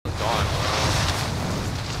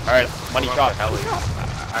Alright, money dropped. I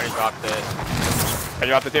already dropped it. I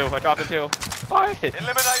dropped it too. I dropped it too. Why?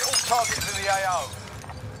 Eliminate all targets in the AO.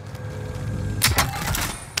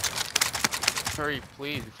 Hurry,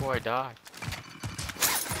 please, before I die.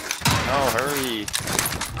 No, hurry.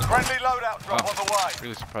 Friendly loadout drop on the way.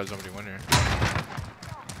 Really surprised nobody went here.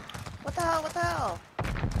 What the hell? What the hell?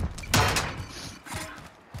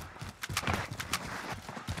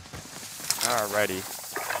 Alrighty.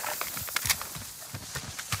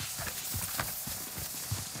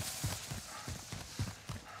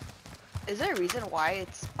 Is there a reason why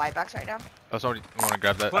it's buybacks right now? Oh, somebody want to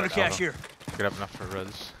grab that? Plunder cash here. Could have enough for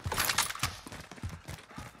res.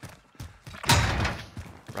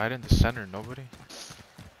 Right in the center, nobody.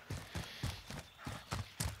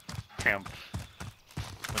 Damn.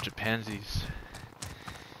 Bunch of pansies.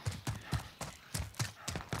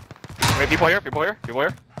 Wait, people here? People here? People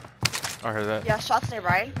here? I heard that. Yeah, shots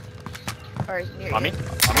nearby. Or near On me? you.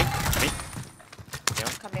 On me? On me?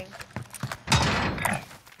 Coming.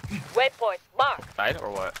 Waypoint marked. Side or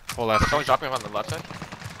what? Full left. Someone's dropping him on the left side.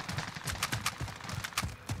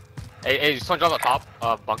 Hey, someone drop on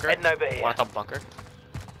top bunker. Heading over here. One on top bunker.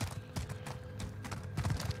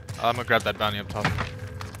 I'm gonna grab that bounty up top.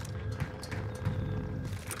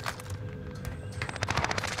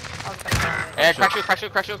 Hey, crack shield, crack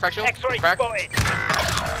shield, crack shield, crack shield. X-ray Crack. spotted.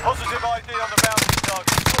 Positive ID on the bounty target.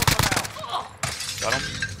 Sort them out. Got him.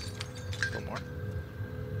 Still more.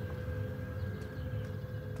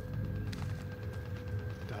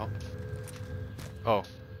 What the hell? Oh.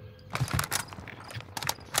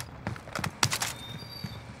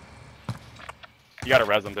 You gotta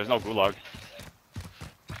res them. There's no gulag.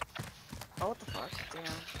 Oh, what the fuck? Damn.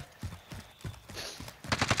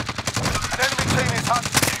 An enemy team is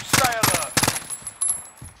hunting you. Stay alert.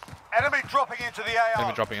 Enemy dropping into the AO.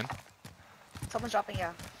 Enemy dropping in. Someone's dropping,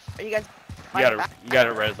 yeah. Are you guys You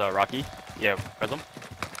gotta res Rocky. Yeah, res them.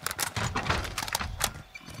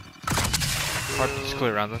 Hard to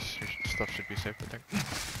clear around us. Your stuff should be safe, I think.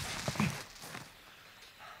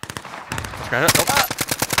 Let's grab it. Nope.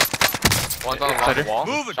 One's on the Side here. wall.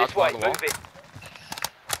 Move it. Shots This way, on the wall. move it.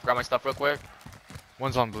 Grab my stuff real quick.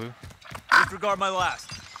 One's on blue. Disregard my last.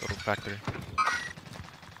 Go factory.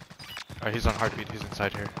 Alright, he's on heartbeat. He's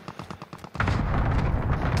inside here.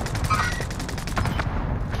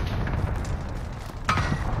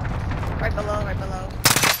 right below, right below?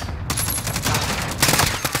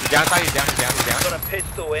 He's down side, he's down. Got a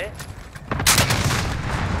pistol here.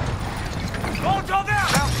 Launch on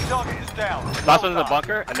down. Bounty target is down. Last one's in the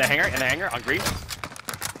bunker, in the hangar on green.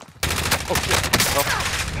 Oh shit.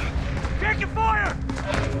 Oh. Taking fire!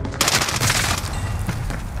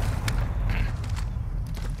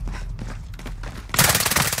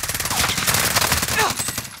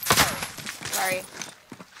 Sorry.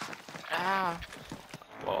 Ah.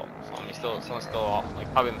 Well, someone's still off,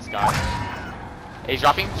 like probably in the sky. Hey, he's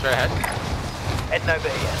dropping straight ahead. Heading over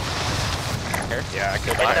here. Here. Yeah, I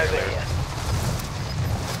killed Heading that. over here.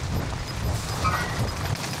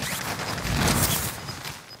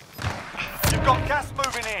 You've got gas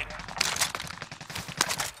moving in.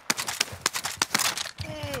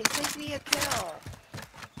 Hey, take me a kill.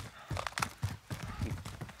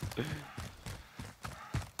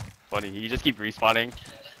 Funny, you just keep respawning.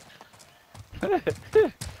 I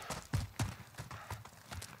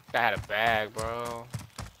had a bag, bro.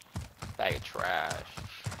 Bag of trash.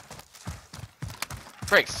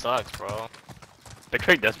 Drake sucks, bro. The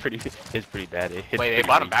crate is pretty bad. It hits Wait, they pretty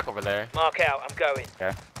bought him weak. back over there. Mark out, I'm going.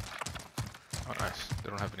 Oh nice. They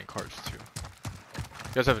don't have any cards too.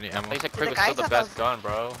 You guys have any ammo? They said the Craig was guys still the have best those- gun,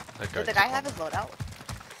 bro. That Did the took guy all have of his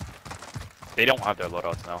loadout? They don't have their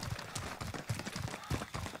loadouts now.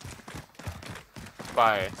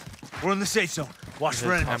 By We're in the safe zone. Watch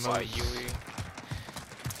for His enemies. ammo. by Yui.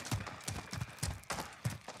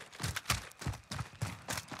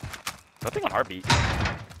 Nothing on heartbeat.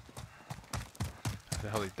 The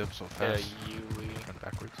hell he dipped so Yeah, fast. Yui. Run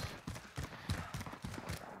backwards.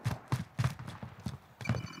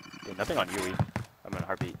 Yeah, nothing on Yui. I'm in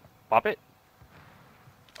heartbeat. Pop it.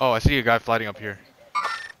 Oh, I see a guy flying up here.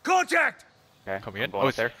 Contact! Okay. Coming I'm in? going Oh,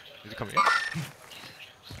 up there. Is he coming in?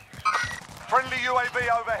 Friendly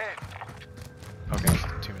UAV overhead. Okay,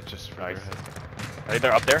 his team is just further Nice. ahead. Hey,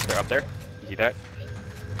 they're up there. They're up there. You see that?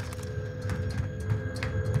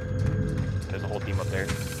 There's a whole team up there.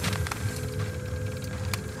 You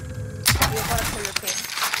want to pull your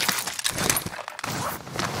pin?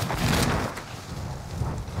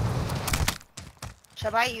 Should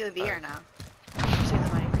I buy UAV or not? Save the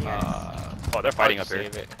money for yours. Oh, they're fighting up here.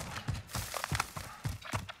 Save it.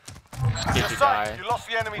 You're If you die. safe. You lost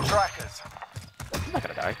the enemy trackers. He's not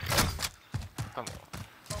gonna die. Come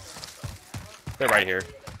on. They're right here.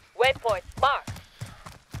 Waypoint marked.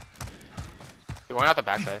 They're going out the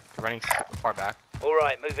backside. They're running far back. All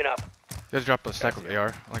right, moving up. Just drop a stack of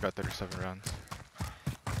AR. Only got 37 rounds.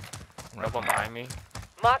 Drop one behind me.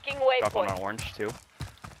 Marking Drop one waypoint. on orange too.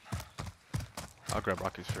 I'll grab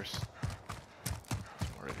Rockies first. I'm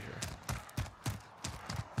already here.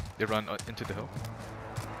 They run into the hill.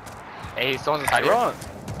 Hey, someone's inside here. Run.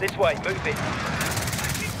 This way, move it.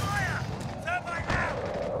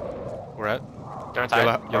 We're at They're inside.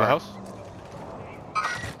 yellow house.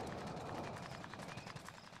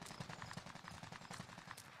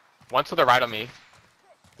 One to the right of me.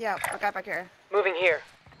 Yeah, we got back here. Moving here.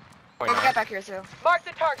 We got back here too. Mark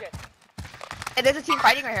the target. And there's a team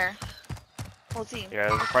fighting right here. Whole team. Yeah,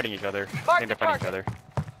 they're fighting each other. I Mark think they're the fighting each other.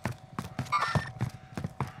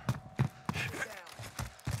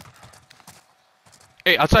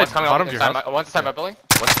 Hey, outside. One's coming Bottom up of your house. one's inside my building.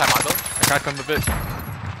 One's inside my building. I cracked him a bit.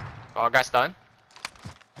 Oh, guy's done.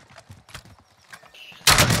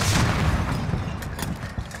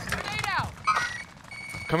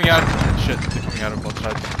 Coming out. Shit, they're coming out of both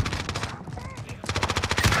sides.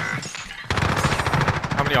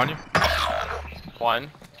 How many on you? One.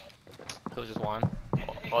 It was just one.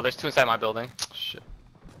 Oh, there's two inside my building. Shit.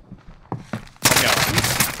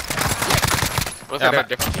 Looks Yeah, like they're a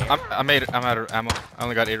different team. I'm out of ammo. I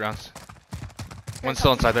only got 8 rounds. One's There's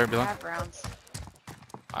still some inside there, teams that Bilal. have rounds.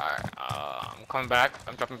 Alright, I'm coming back.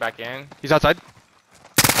 I'm dropping back in. He's outside.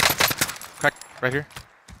 Crack, right here.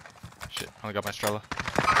 Shit, I only got my Strela.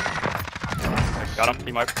 Got him.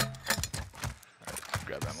 Team wipe.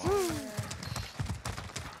 Grab ammo.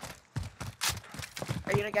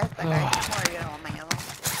 Are you gonna get that guy or are you gonna want my ammo?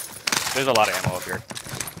 There's a lot of ammo up here.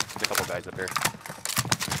 There's a couple guys up here.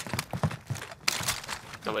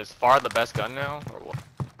 So is FAR the best gun now? Or what?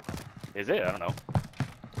 Is it? I don't know.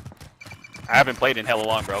 I haven't played in hella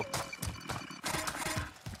long, bro.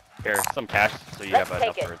 Here, some cash, so you Let's have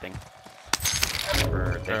enough take for it. a thing.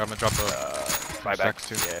 Here, I'm gonna drop a Buyback stacks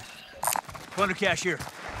too. Yeah. Plunder cash here.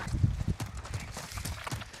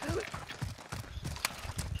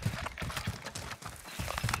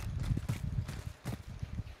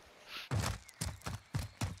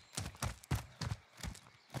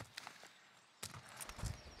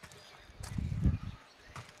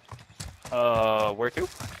 Where to? We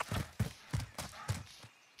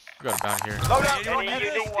got a bounty here. Load out Any your units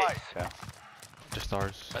heading way. Okay. Just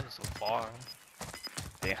ours. That is so far.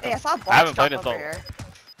 Damn. Hey, I saw a box I haven't drop played it over so. here.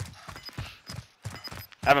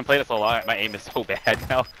 I haven't played it so long. My aim is so bad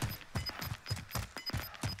now.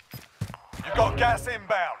 You've got gas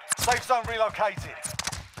inbound. Safe zone relocated.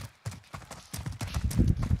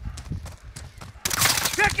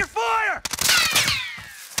 Check your fire!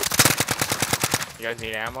 You guys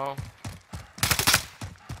need ammo?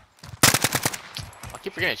 I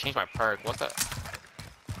keep forgetting to change my perk. What's that?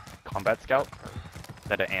 Combat scout. Is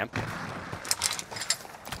that an amp?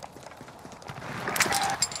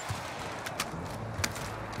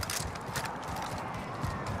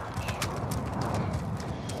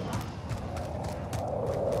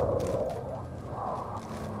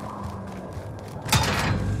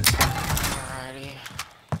 Alrighty.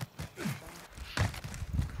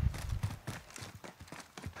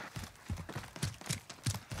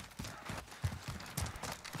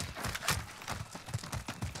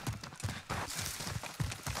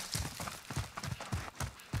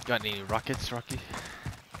 Got any rockets, Rocky?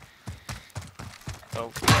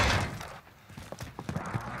 Oh.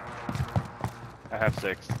 I have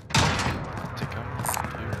 6. Take them.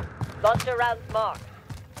 Here. Launcher rounds marked.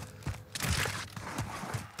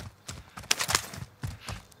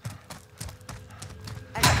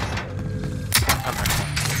 I got I'm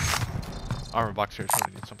back. Armor box here.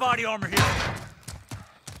 Somebody needs something. Body armor here.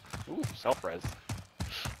 Ooh, self-res.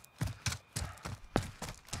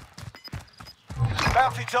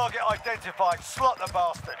 Bounty target identified. Slot the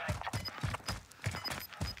bastard.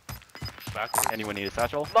 Backwards. Anyone need a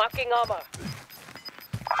satchel? Marking armor.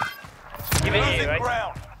 Give it Losing here, right?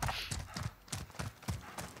 ground.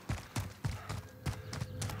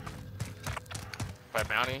 By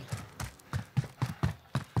bounty.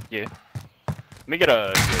 Yeah. Let me get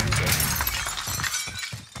a.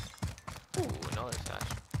 Ooh, another stash.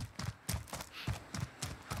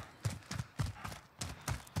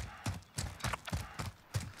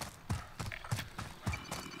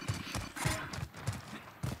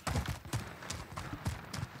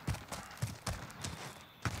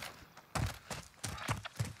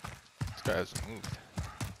 This guy hasn't moved.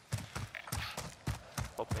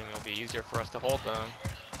 Hoping it'll be easier for us to hold them.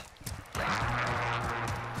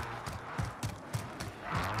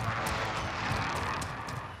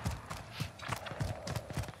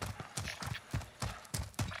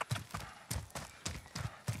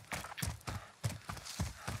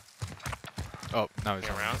 Oh, now he's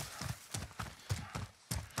Turn around.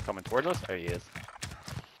 Coming towards us? There he is.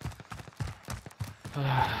 Come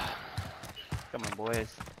on,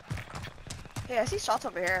 boys. Hey, I see shots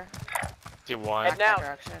over here. See one. And That now,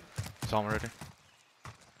 direction. Saw him already.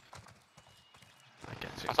 I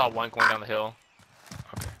can't see. I saw one going down the hill.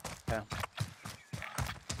 Okay. Yeah.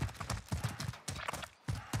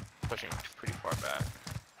 Pushing pretty far back.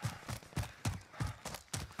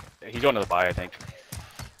 He's going to the buy, I think.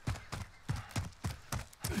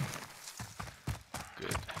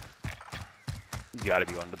 Good. He's gotta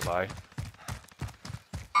be going to the buy.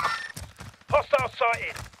 Hostile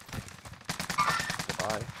sighted. The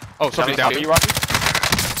buy. Oh, somebody down. You, Rocky?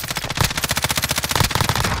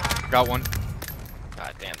 Got one.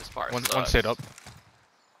 God damn, this part One sucks. stayed up.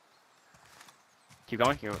 Keep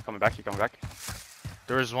going. You're coming back. Keep coming back.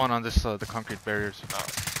 There is one on this the concrete barriers.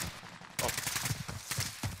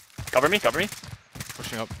 Cover me. Cover me.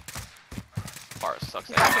 Pushing up. Part sucks.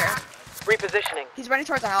 He's right here. repositioning. He's running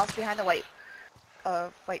towards the house behind the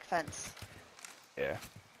white fence. Yeah.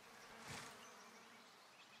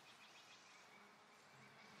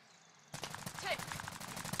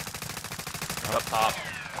 Up top.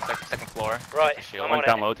 Second floor. Right, Take the shield. I'm One on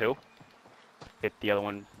down it. low too. Hit the other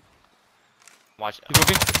one. Watch it. He's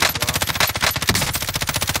moving.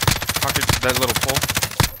 Concrete, that little pole.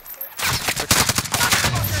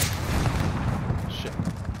 Shit.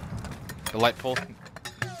 The light pole. The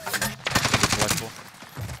light pole.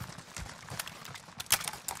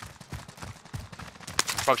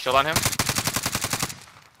 Broke shield on him.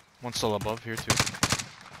 One's still above here too.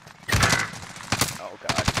 Oh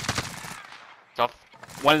god. Tough.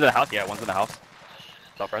 One's in the house. Yeah, one's in the house.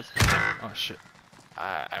 What's up, friends? Oh shit.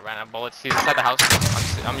 I ran out of bullets. He's inside the house.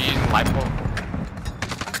 I'm using light pole.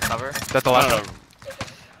 Cover. Is that the last No, one? no, no.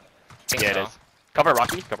 Think Yeah, it so. is. Cover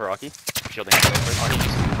Rocky. Cover Rocky. Shielding. Oh,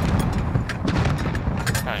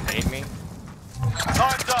 he's trying to nade me.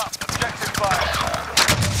 Time's up. Objective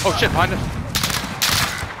failed. Oh shit, behind us.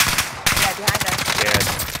 Yeah, behind us. Yeah.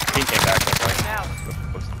 Team came back. That's right. Now,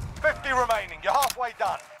 50 remaining. You're halfway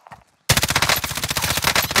done.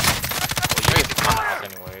 Well, you guys can come out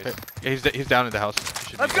anyways. Yeah, he's down in the house. He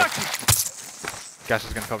should be I've got you. Gas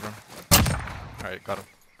is gonna cover him. Alright, got him.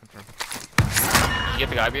 Confirmed. Did you get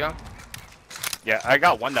the guy, Bio? Yeah, I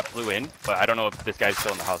got one that flew in, but I don't know if this guy's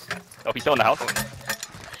still in the house. Oh, he's still in the house.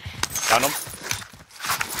 Down him.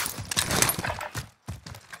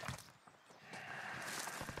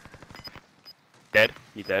 Dead.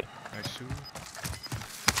 He's dead. Nice.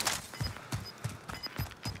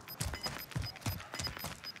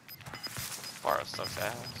 Far sucks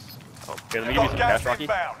ass. Oh, here, let me give you Got some gas cash, Rocky.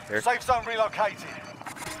 inbound. Here. Safe zone relocated.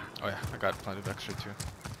 Oh yeah, I got plenty of extra too.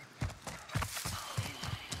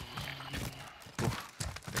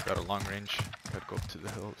 Oof. They got a long range. Gotta go up to the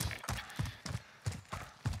hills.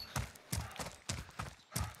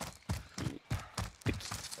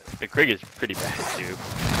 The Krig is pretty bad, too.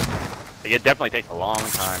 Like, it definitely takes a long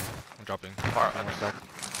time. I'm dropping. Far. One more stack.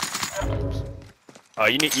 Oh,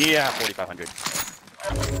 you need to have 4,500.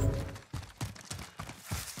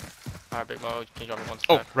 Alright, Big Mo, can you drop me one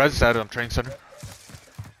Oh, stack? res is at training center.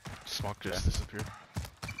 Smoke just disappeared.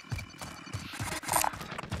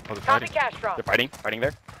 Oh, they're copy fighting. cash drop. They're fighting. Fighting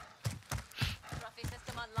there. Trophy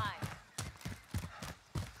system online.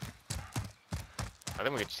 I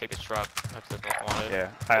think we could just take this truck. That's the one wanted. Yeah.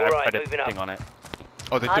 Alright, I did moving up. thing on it.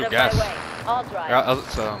 Oh, they Out threw of gas. my way. I'll drive. Yeah, I'll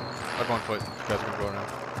go on foot. You guys can go around.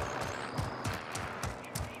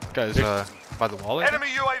 Guys, by the wall. I think?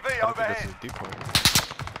 Enemy UAV I don't think overhead. that's a depot.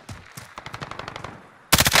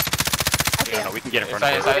 I see Yeah, him. no, we can get in front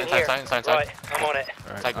Inside, of it. inside, inside, inside, inside. Right, I'm on it.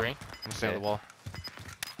 Alright, Inside green. I'm gonna stay on the Yeah. wall.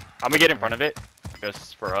 I'm gonna get in front of it,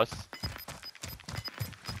 just for us.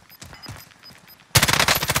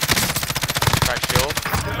 Crack shield.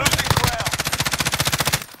 You're losing ground.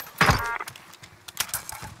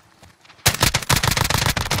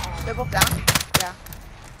 They're both down? Yeah.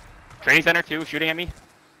 Training center too, shooting at me.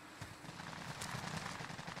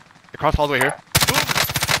 They crossed all the way here.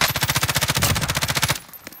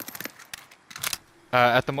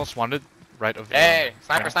 At the most wanted, right of. Hey,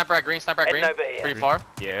 sniper, yeah. sniper at green, sniper at green. Heading over here. Pretty far.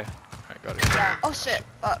 Yeah. Alright, got it. Yeah. Oh shit.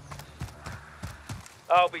 Fuck.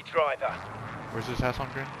 I'll be driver. Where's this house on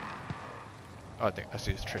green? Oh, I think I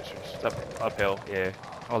see his tracers. It's uphill. Yeah.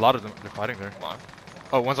 Oh, a lot of them. They're fighting there. Come on.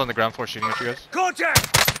 Oh, one's on the ground floor shooting at you guys.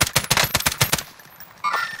 Contact!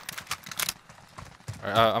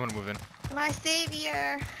 Alright, I'm gonna move in. My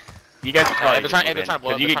savior. You guys. Yeah, they're trying to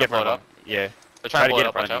blow up, You they're can get trying to blow front it of them. Yeah. They're Try trying to to blow get it in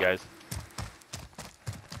up, front watch of you out. guys.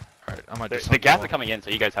 Alright, I might The, just. the gas is coming in, so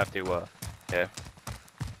you guys have to. Yeah.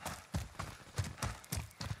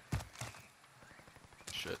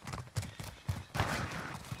 Shit.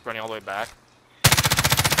 running all the way back.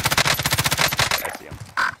 I see him.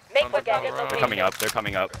 Make for They're gadget They're location. coming up. They're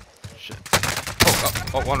coming up. Shit.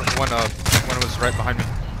 One was right behind me.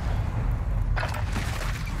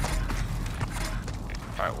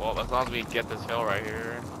 Alright, well, as long as we get this hill right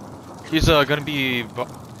here. He's gonna be.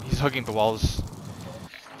 He's hugging the walls.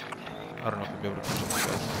 I don't know if we'll be able to punch him,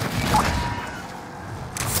 guys.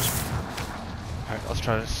 Alright, let's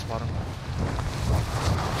try to spot him.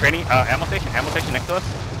 Training. Ammo station next to us.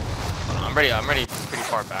 I'm ready pretty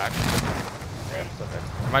far back. Yeah, it's okay.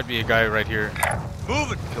 There might be a guy right here.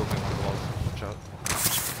 Moving. Killed me on the walls. Watch out.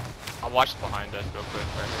 I'll watch behind us real quick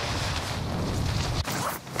right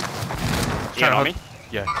You know me?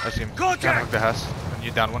 Yeah, I see him. Contact! Trying to hug the house. And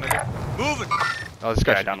you down one of them? Moving. Oh, this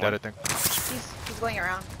guy Yeah, should down be dead, one. I think. He's going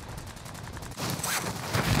around.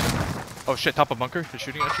 Oh shit, top of bunker. He's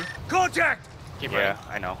shooting at you. Contact. here. Keep Yeah, running.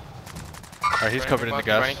 I know. Alright, he's covered in the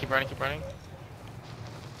gas. Keep running.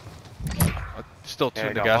 Still two Yeah,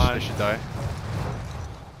 in the got gas, one. they should die.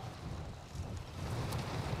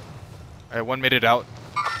 Alright, one made it out.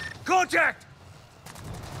 Contact.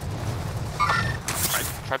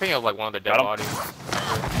 Try picking up like one of the dead Got him. bodies.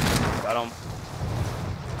 Got him.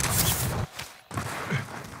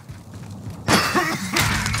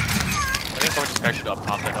 I think someone just parachuted up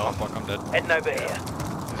top of the hill. Fuck, I'm dead. Heading over here.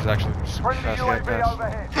 This is actually super Friendly fast guy UAV pass.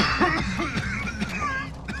 overhead.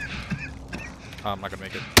 I'm not gonna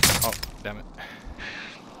make it. Oh, damn it.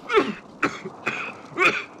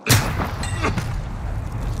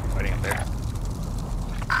 Fighting up there.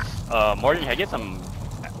 Morgan, can I get some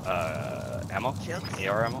ammo? Shields?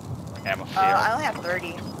 AR ammo? Ammo. I AR. only have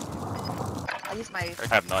 30. I'll use my. I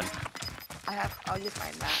have none. I'll use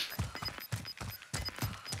my Mac.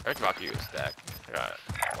 I can rock you a stack. I got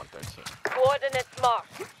 113. Coordinates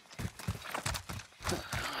marked.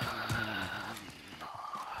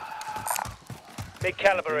 Big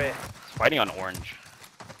caliber here. Fighting on orange.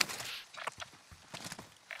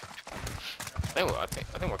 I think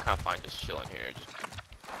we're kind of fine just chilling here.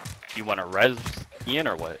 Just You want to res Ian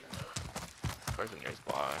or what? where's the nearest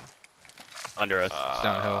spawn? Under us.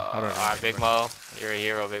 downhill. I don't know. Alright, Big Mo. You're a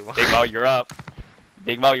hero, Big Mo. Big Mo, you're up.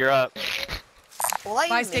 Big Mo, you're up. Will I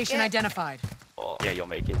Buy even make station it? identified. Well, Yeah, you'll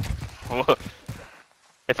make it.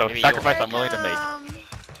 It's a Maybe sacrifice Here I'm willing to make. come.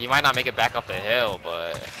 you might not make it back up the hill,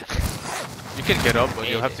 but You can get up, but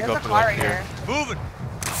you'll have to There's go a up to car like right here. here. Moving.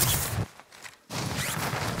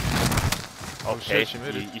 Okay, shit, she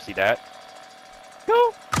made it. you see that?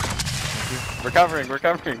 Go! Recovering.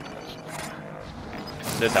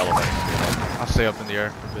 This elevator. I'll stay up in the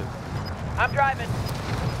air for a bit. I'm driving.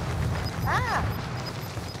 Ah!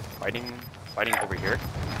 Fighting over here.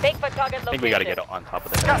 Make for target location. I think we gotta get on top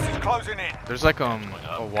of the hill. Gas is closing in. There's like a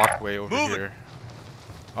walkway over Move it. here.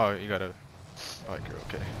 Oh, you gotta. Oh, you're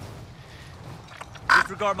okay.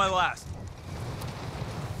 Disregard my last.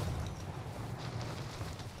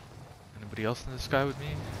 Anybody else in the sky with me?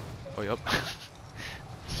 Oh, yup.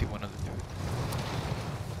 See one other dude.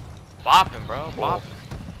 bopping, bro. Bopping.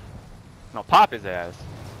 No, pop his ass.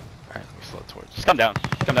 Alright, let me slow towards. Just come down.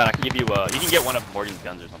 Come down. I can give you. You can get one of Morgan's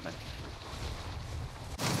guns or something.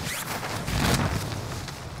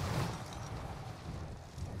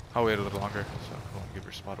 I'll wait a little longer, so I won't give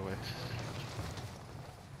your spot away.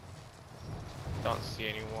 Don't see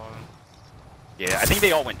anyone. Yeah, I think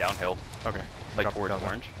they all went downhill, Okay. like Drop towards down there.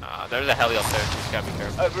 orange. There's a heli up there, so you just gotta be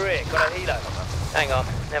careful. Over here. Got a helo. Hang on.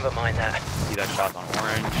 Never mind that. See that shot on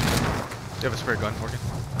orange. Do you have a spare gun, Morgan?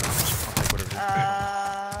 I'll take whatever.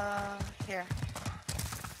 Here.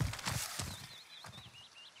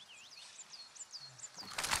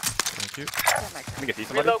 Thank you. Got my I think I see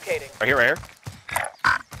somebody. Relocating. Right here.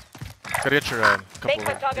 Gotta get your couple Make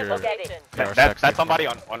for of target your location. AR stacks That's taken. somebody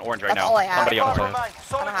on orange right That's now. all I have. Somebody on Five orange. remain. I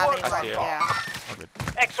Solid don't have work. any I left. see it. Yeah. Oh, good.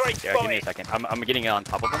 X-ray Yeah, give me a spotted. second. I'm getting on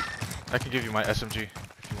top of them. I can give you my SMG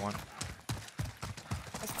if you want.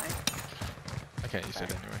 That's fine. I can't use it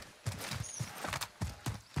anyway.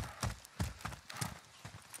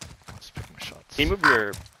 Let's pick my shots. Can you move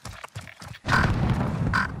your?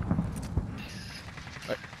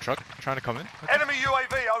 Right, truck trying to come in. Enemy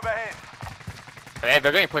UAV overhead. Hey,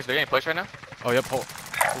 they're getting pushed. They're getting pushed right now. Oh, yep. Oh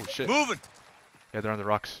shit. Moving. Yeah, they're on the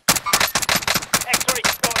rocks. X-ray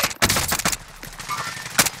spotted.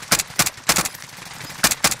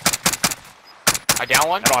 I down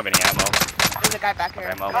one. I don't have any ammo. There's a guy back here.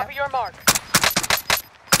 ammo. Copy your mark.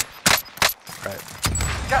 Right.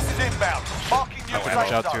 Gas is inbound. Marking you Oh, for ammo. safe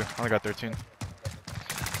Shot zone. two. I only got 13.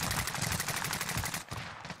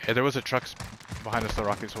 Hey, there was a truck behind us, the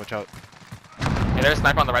Rockies. Watch out. Hey, there's a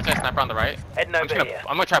sniper on the right side. Sniper on the right. Heading I'm over here.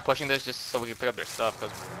 gonna try pushing this just so we can pick up their stuff.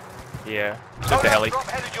 Cause Yeah. Just Loadout a heli. drop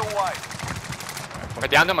headed your way. Alright, I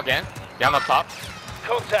downed him again. Down up top.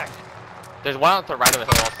 Contact. There's one on the right of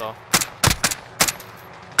the hill also.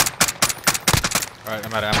 Alright,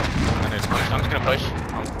 I'm out of ammo. I need to push. I'm just gonna push.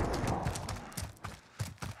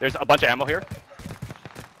 There's a bunch of ammo here.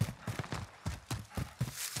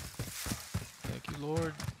 Thank you,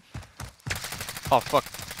 Lord. Oh, fuck.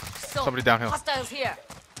 So, Somebody downhill. Hostiles here.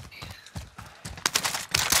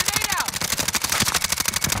 Grenade out.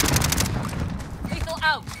 Lethal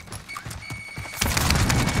out.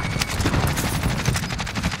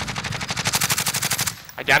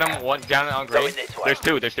 I got him one down on Going grade. this way. There's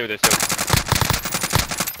two.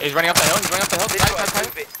 He's running up the hill. He's running up the hill. This Tight, way, tight, tight.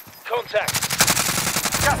 move it. Contact.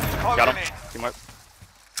 Gas is Got closing him. in. He might-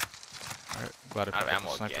 Alright, glad I Out of picked up ammo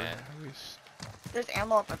the sniper. again. At least. There's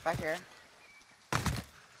ammo up back here.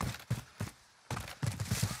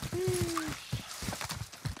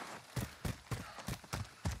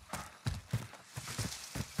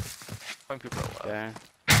 People are low. Yeah.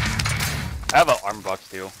 I have an armor box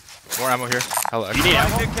too. More ammo here. Hella Do you need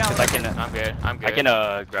extra. ammo? 'Cause I can. I'm good. I'm good. I can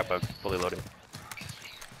grab a fully loaded.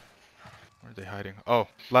 Where are they hiding? Oh,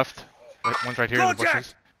 left. Right, one's right here in the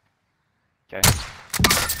bushes. Okay.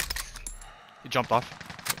 He jumped off.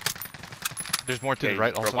 There's more to Okay, the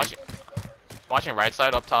right we're also. Watching right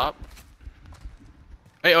side up top.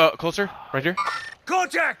 Hey, closer. Right here.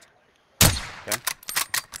 Contact!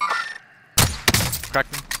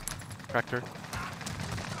 Cracked him. Cracked her.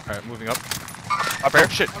 Alright, moving up. Up here.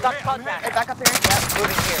 Shit. Got contact. Right back up here. Yep.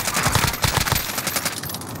 Moving here.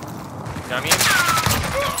 You know what I mean?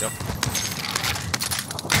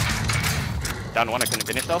 Down one. I couldn't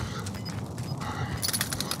finish though.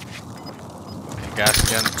 Okay, gas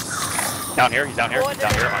again. Down here. He's down here. He's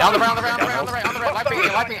down here. Down the right, on the right, on the right, on the right, on the right. Light ping,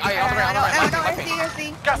 light ping. Aye, on the right, on the right. I Light know, ping, light ping. I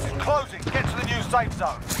see. Gas is closing. Get to the new safe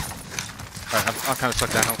zone. Alright, I'll kind of suck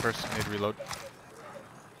downhill first. I need to reload.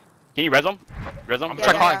 Can you res him? Res him? I'm gonna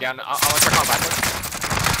try Yeah, calling yeah. again. I'm gonna try calling backwards.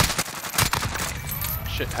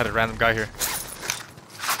 Shit, had a random guy here.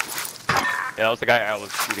 Yeah, that was the guy I was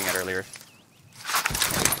shooting at earlier.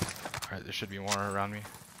 Alright, there should be more around me.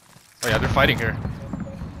 Oh yeah, they're fighting here.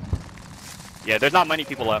 Yeah, there's not many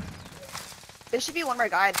people left. There should be one more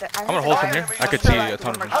guy. I'm gonna hold from here. I could see a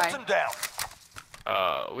ton of them. Hunt them down.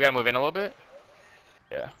 We gotta move in a little bit.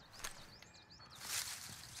 Yeah.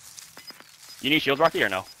 You need shields, Rocky, or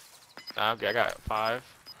no? Nah, okay, I got 5.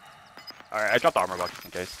 Alright, I dropped the armor box just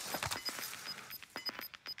in case.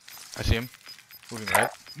 I see him. Moving right.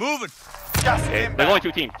 Moving! Gas is Okay, there's inbound. only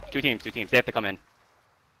two teams. Two teams. They have to come in.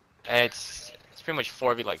 It's pretty much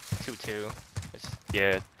 4v like 2-2.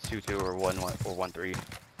 Yeah, 2-2 or 1-1 or 1-3. I'm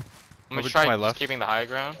Over gonna to try my just left. keeping the high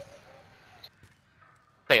ground.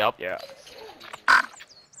 Stay up. Yeah.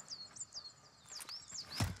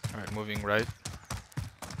 Alright, moving right.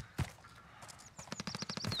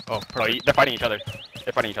 Oh, Oh, perfect. they're fighting each other.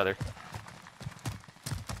 They're fighting each other.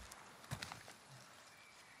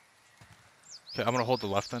 Okay, I'm gonna hold the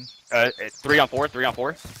left then. 3 on 4. They're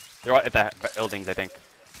all at the buildings, I think.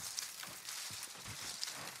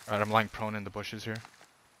 Alright, I'm lying prone in the bushes here.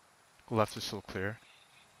 Left is still clear.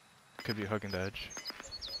 Could be hugging the edge.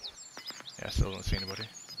 Yeah, still don't see anybody.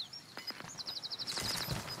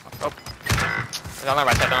 They're on the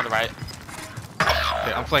right side. They're on the right.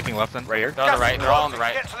 Okay, I'm flanking left then. Right here. They're on the right. They're all on the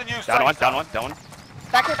right. Get to the new Down safe one. zone.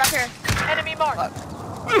 Back here. Enemy marked. The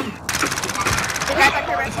guy back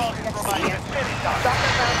here, right? On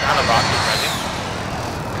the rock. He's ready.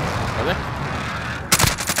 Really?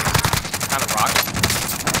 On the rock.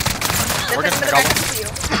 We're There's gonna another go. guy next to you.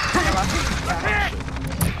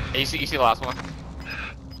 Hey, you see the last one?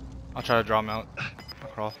 I'll try to draw him out. I'll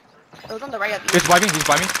crawl. It was on the right of you. He's by me, he's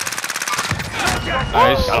by me.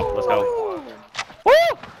 Nice. Let's go.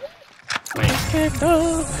 Yay!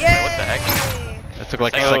 What the heck? That took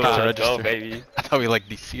like a Let's second to Let's register. go, baby. I thought we like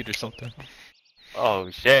DC'd or something. Oh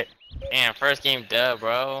shit. Damn, first game dub,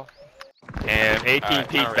 bro. Damn, 18 Alright,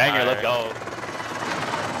 piece alright, banger, let's go.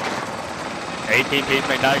 18 piece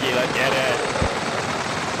McNugget, let's get it.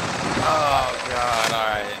 Oh god,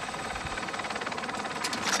 alright.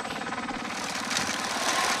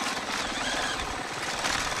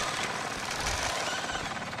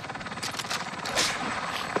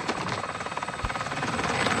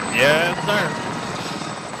 Yes, sir.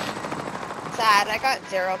 Sad, I got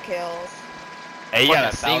 0 kills. Hey, you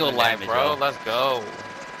got Fucking single 1,000 life, damage, bro. Let's go.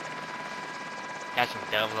 Catching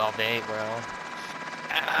dubs all day, bro.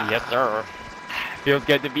 Yes, sir. Feels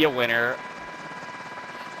good to be a winner.